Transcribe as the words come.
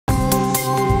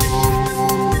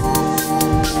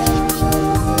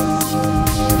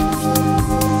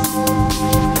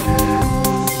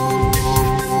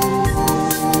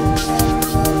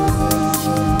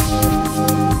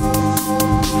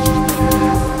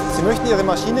Ihre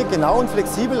Maschine genau und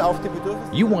flexibel auf die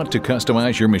Bedürfnisse. You want to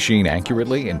customize your machine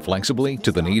accurately and flexibly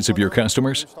to the needs of your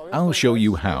customers? I'll show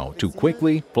you how to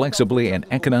quickly, flexibly, and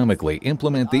economically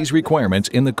implement these requirements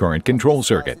in the current control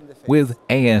circuit with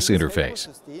AS Interface.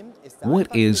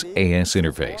 What is AS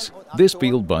Interface? This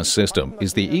field bus system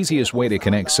is the easiest way to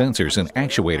connect sensors and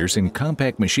actuators in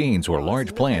compact machines or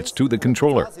large plants to the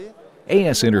controller.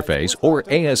 AS Interface, or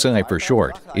ASI for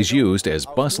short, is used as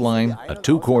bus line, a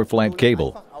 2-core flat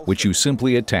cable, which you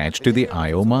simply attach to the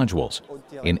I/O modules,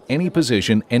 in any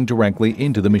position and directly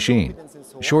into the machine.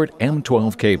 Short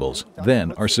M12 cables,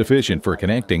 then, are sufficient for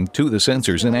connecting to the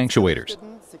sensors and actuators.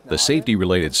 The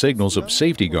safety-related signals of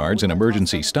safety guards and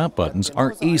emergency stop buttons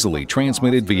are easily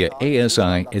transmitted via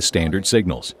ASI as standard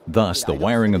signals. Thus, the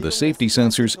wiring of the safety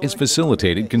sensors is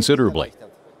facilitated considerably.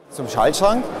 Zum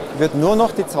Schaltschrank wird nur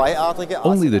noch die zweiadrige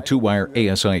Only the 2-wire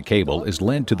ASI cable is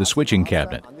led to the switching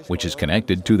cabinet, which is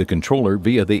connected to the controller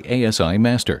via the ASI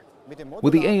master.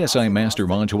 With the ASI master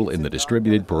module in the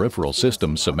distributed peripheral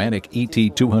system Somatic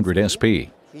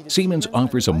ET200SP, Siemens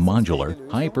offers a modular,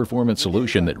 high-performance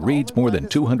solution that reads more than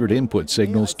 200 input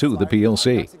signals to the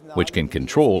PLC, which can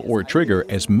control or trigger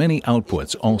as many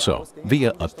outputs also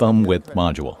via a thumb-width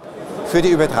module. Für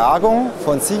die Übertragung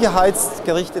von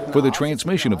sicherheitsgerichteten For the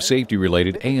transmission of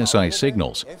safety-related ASI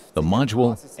signals, the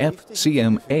module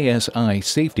FCM ASI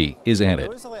Safety is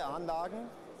added.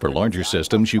 For larger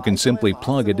systems, you can simply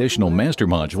plug additional master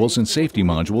modules and safety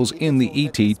modules in the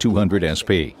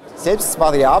ET200SP. Selbst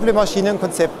variable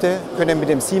Maschinenkonzepte können mit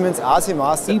dem Siemens ASI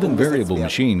Master Even umgesetzt variable werden.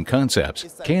 machine concepts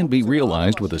can be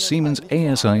realized with a Siemens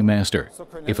ASI Master.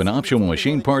 If an optional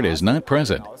machine part is not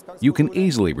present, you can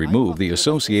easily remove the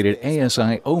associated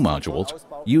ASI-O modules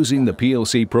using the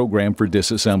PLC program for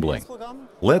disassembling.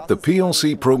 Let the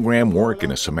PLC program work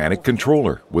in a Somatic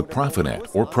controller with Profinet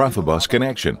or Profibus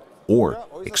connection, or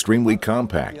extremely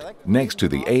compact, next to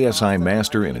the ASI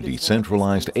master in a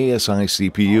decentralized ASI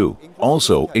CPU,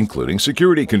 also including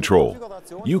security control.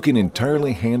 You can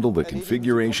entirely handle the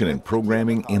configuration and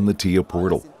programming in the TIA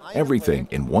portal. Everything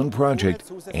in one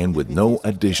project and with no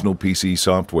additional PC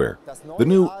software. The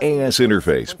new AS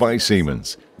Interface by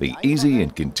Siemens, the easy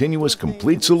and continuous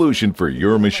complete solution for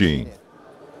your machine.